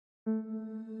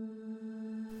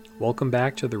Welcome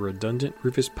back to the Redundant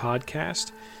Rufus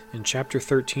podcast. In Chapter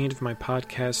 13 of my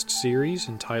podcast series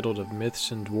entitled Of Myths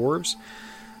and Dwarves,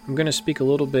 I'm going to speak a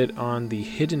little bit on the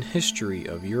hidden history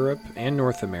of Europe and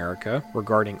North America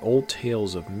regarding old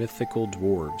tales of mythical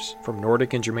dwarves. From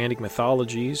Nordic and Germanic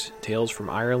mythologies, tales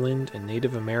from Ireland, and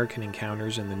Native American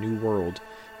encounters in the New World,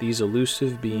 these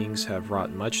elusive beings have wrought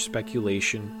much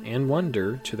speculation and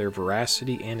wonder to their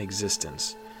veracity and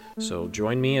existence. So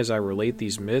join me as I relate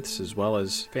these myths as well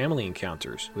as family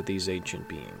encounters with these ancient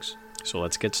beings. So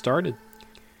let's get started.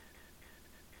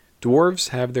 Dwarves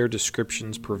have their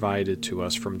descriptions provided to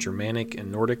us from Germanic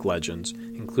and Nordic legends,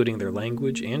 including their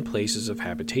language and places of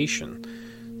habitation.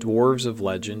 Dwarves of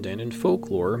legend and in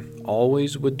folklore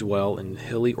always would dwell in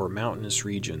hilly or mountainous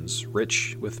regions,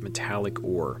 rich with metallic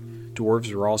ore.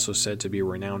 Dwarves were also said to be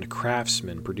renowned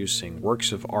craftsmen producing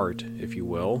works of art, if you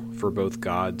will, for both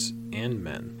gods and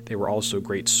men. They were also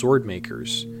great sword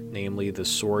makers, namely the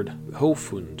sword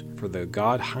Hofund for the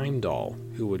god Heimdall,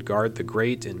 who would guard the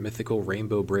great and mythical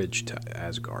Rainbow Bridge to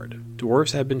Asgard.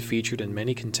 Dwarves have been featured in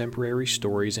many contemporary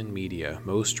stories and media,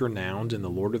 most renowned in the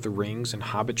Lord of the Rings and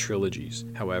Hobbit trilogies.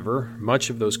 However, much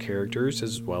of those characters,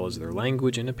 as well as their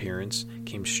language and appearance,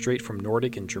 came straight from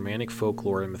Nordic and Germanic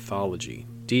folklore and mythology,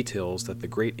 details that the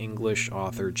great English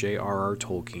author J.R.R.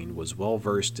 Tolkien was well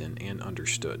versed in and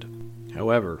understood.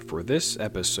 However, for this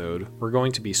episode, we're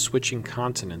going to be switching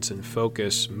continents and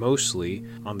focus mostly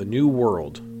on the New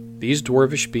World. These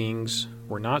dwarvish beings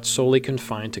were not solely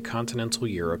confined to continental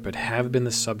Europe, but have been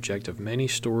the subject of many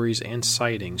stories and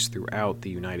sightings throughout the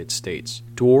United States.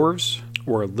 Dwarves,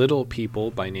 or little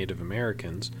people by Native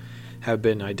Americans, have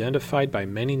been identified by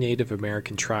many Native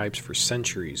American tribes for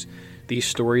centuries. These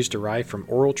stories derive from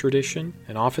oral tradition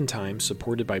and oftentimes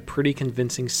supported by pretty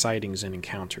convincing sightings and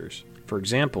encounters. For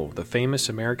example, the famous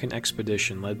American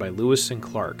expedition led by Lewis and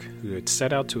Clark, who had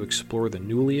set out to explore the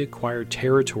newly acquired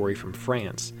territory from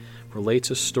France, relates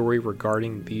a story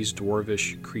regarding these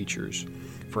dwarvish creatures.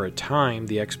 For a time,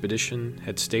 the expedition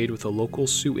had stayed with a local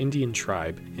Sioux Indian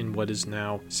tribe in what is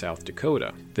now South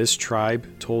Dakota. This tribe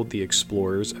told the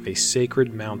explorers of a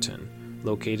sacred mountain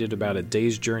located about a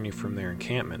day's journey from their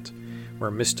encampment, where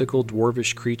mystical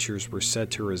dwarvish creatures were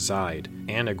said to reside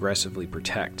and aggressively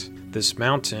protect. This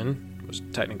mountain, was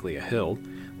technically a hill,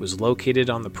 was located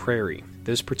on the prairie.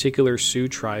 This particular Sioux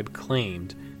tribe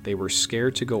claimed they were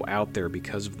scared to go out there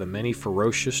because of the many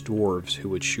ferocious dwarves who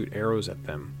would shoot arrows at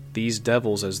them. These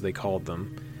devils, as they called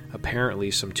them,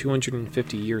 apparently some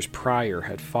 250 years prior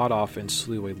had fought off and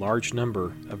slew a large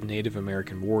number of Native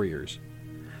American warriors.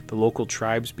 The local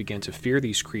tribes began to fear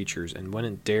these creatures and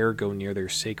wouldn't dare go near their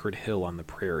sacred hill on the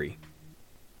prairie.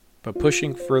 But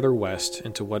pushing further west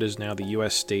into what is now the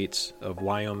U.S. states of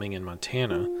Wyoming and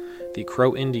Montana, the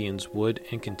Crow Indians would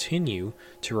and continue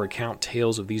to recount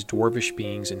tales of these dwarvish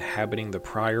beings inhabiting the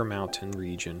Pryor Mountain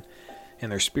region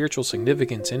and their spiritual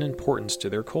significance and importance to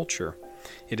their culture.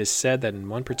 It is said that in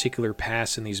one particular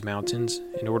pass in these mountains,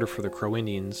 in order for the Crow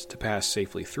Indians to pass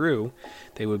safely through,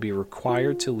 they would be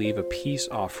required to leave a peace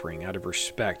offering out of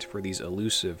respect for these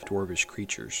elusive dwarvish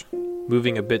creatures.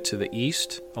 Moving a bit to the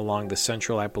east, along the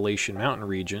central Appalachian Mountain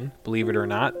region, believe it or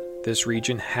not, this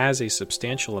region has a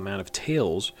substantial amount of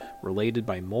tales related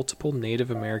by multiple Native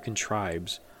American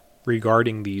tribes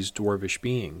regarding these dwarvish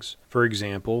beings. For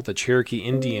example, the Cherokee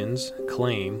Indians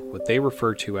claim what they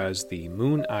refer to as the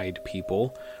moon-eyed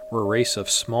people were a race of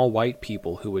small white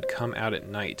people who would come out at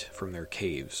night from their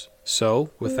caves. So,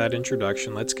 with that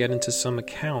introduction, let's get into some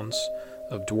accounts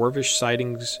of dwarvish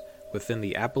sightings within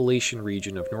the Appalachian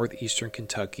region of northeastern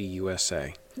Kentucky,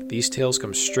 USA. These tales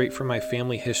come straight from my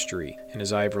family history, and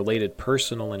as I have related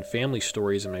personal and family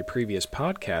stories in my previous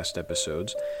podcast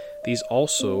episodes, these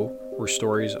also were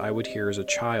stories I would hear as a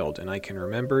child, and I can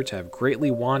remember to have greatly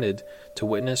wanted to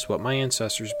witness what my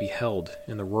ancestors beheld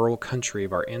in the rural country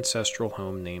of our ancestral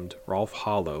home named Rolfe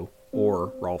Hollow,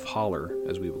 or Rolfe Holler,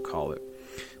 as we would call it.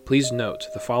 Please note,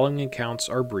 the following accounts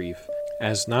are brief,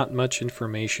 as not much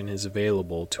information is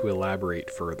available to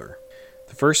elaborate further.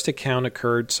 The first account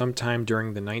occurred sometime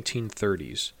during the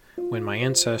 1930s, when my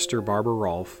ancestor Barbara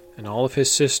Rolfe and all of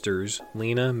his sisters,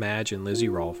 Lena, Madge, and Lizzie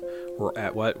Rolfe, were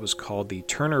at what was called the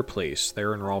Turner Place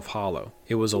there in Rolfe Hollow.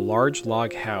 It was a large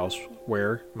log house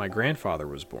where my grandfather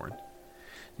was born.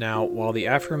 Now, while the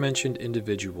aforementioned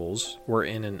individuals were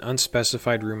in an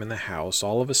unspecified room in the house,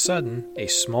 all of a sudden, a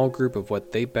small group of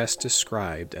what they best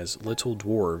described as little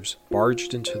dwarves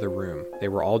barged into the room. They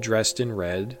were all dressed in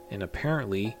red and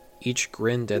apparently Each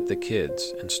grinned at the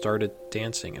kids and started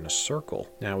dancing in a circle.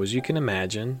 Now, as you can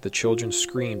imagine, the children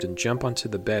screamed and jumped onto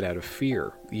the bed out of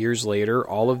fear. Years later,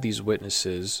 all of these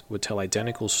witnesses would tell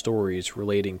identical stories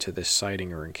relating to this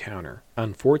sighting or encounter.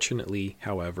 Unfortunately,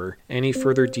 however, any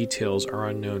further details are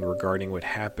unknown regarding what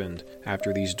happened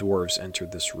after these dwarves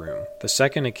entered this room. The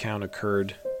second account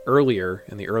occurred earlier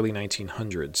in the early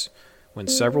 1900s, when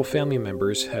several family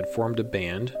members had formed a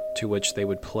band to which they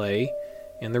would play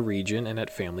in the region and at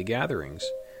family gatherings.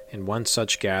 In one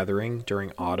such gathering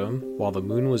during autumn, while the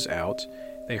moon was out,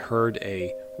 they heard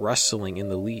a rustling in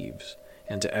the leaves,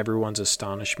 and to everyone's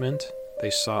astonishment, they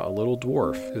saw a little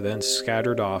dwarf who then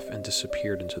scattered off and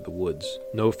disappeared into the woods.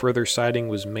 No further sighting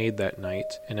was made that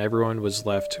night, and everyone was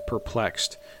left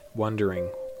perplexed,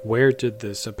 wondering, where did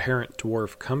this apparent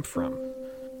dwarf come from?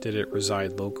 Did it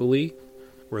reside locally?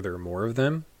 Were there more of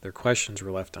them? Their questions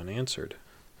were left unanswered.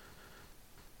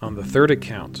 On the third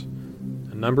account,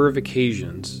 a number of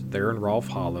occasions there in Rolfe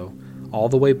Hollow, all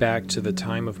the way back to the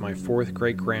time of my fourth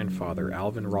great-grandfather,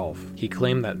 Alvin Rolfe, he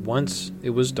claimed that once it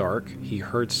was dark, he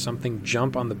heard something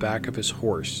jump on the back of his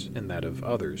horse and that of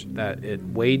others, that it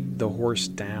weighed the horse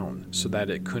down so that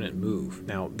it couldn't move.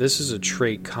 Now, this is a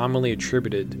trait commonly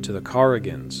attributed to the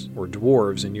Corrigans, or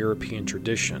dwarves in European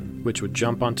tradition, which would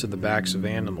jump onto the backs of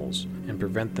animals and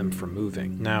prevent them from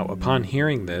moving. Now, upon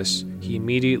hearing this, he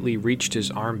immediately reached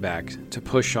his arm back to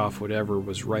push off whatever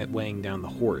was weighing down the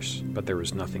horse, but there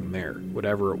was nothing there.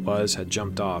 Whatever it was had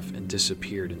jumped off and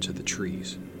disappeared into the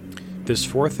trees. This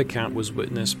fourth account was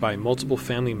witnessed by multiple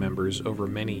family members over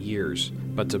many years,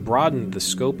 but to broaden the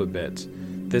scope a bit,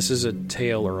 this is a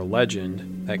tale or a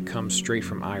legend that comes straight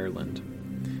from Ireland.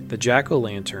 The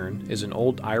jack-o'-lantern is an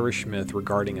old Irish myth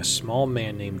regarding a small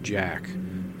man named Jack,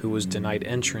 who was denied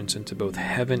entrance into both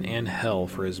heaven and hell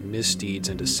for his misdeeds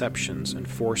and deceptions and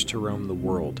forced to roam the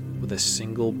world with a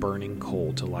single burning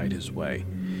coal to light his way.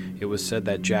 It was said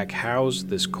that Jack housed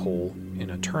this coal in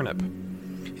a turnip.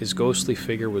 His ghostly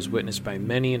figure was witnessed by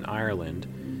many in Ireland,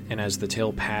 and as the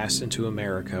tale passed into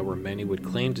America, where many would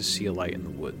claim to see a light in the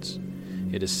woods.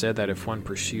 It is said that if one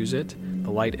pursues it,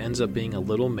 the light ends up being a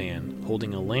little man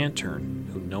holding a lantern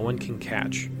who no one can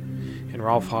catch. In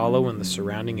Rolfe Hollow and the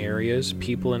surrounding areas,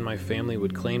 people in my family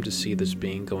would claim to see this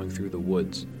being going through the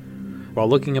woods. While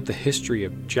looking up the history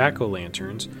of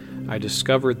jack-o'-lanterns, I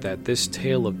discovered that this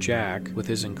tale of Jack with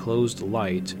his enclosed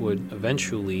light would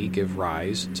eventually give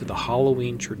rise to the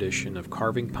Halloween tradition of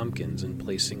carving pumpkins and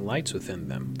placing lights within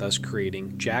them, thus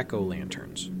creating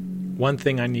jack-o'-lanterns. One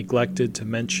thing I neglected to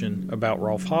mention about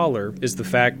Rolfe Hollow is the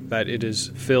fact that it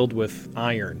is filled with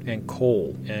iron and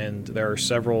coal, and there are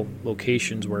several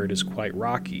locations where it is quite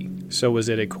rocky. So is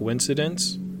it a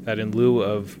coincidence that in lieu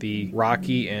of the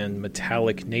rocky and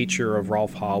metallic nature of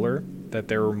Rolfe Hollow, that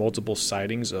there were multiple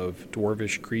sightings of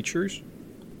dwarvish creatures?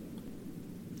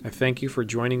 I thank you for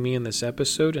joining me in this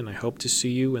episode, and I hope to see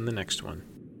you in the next one.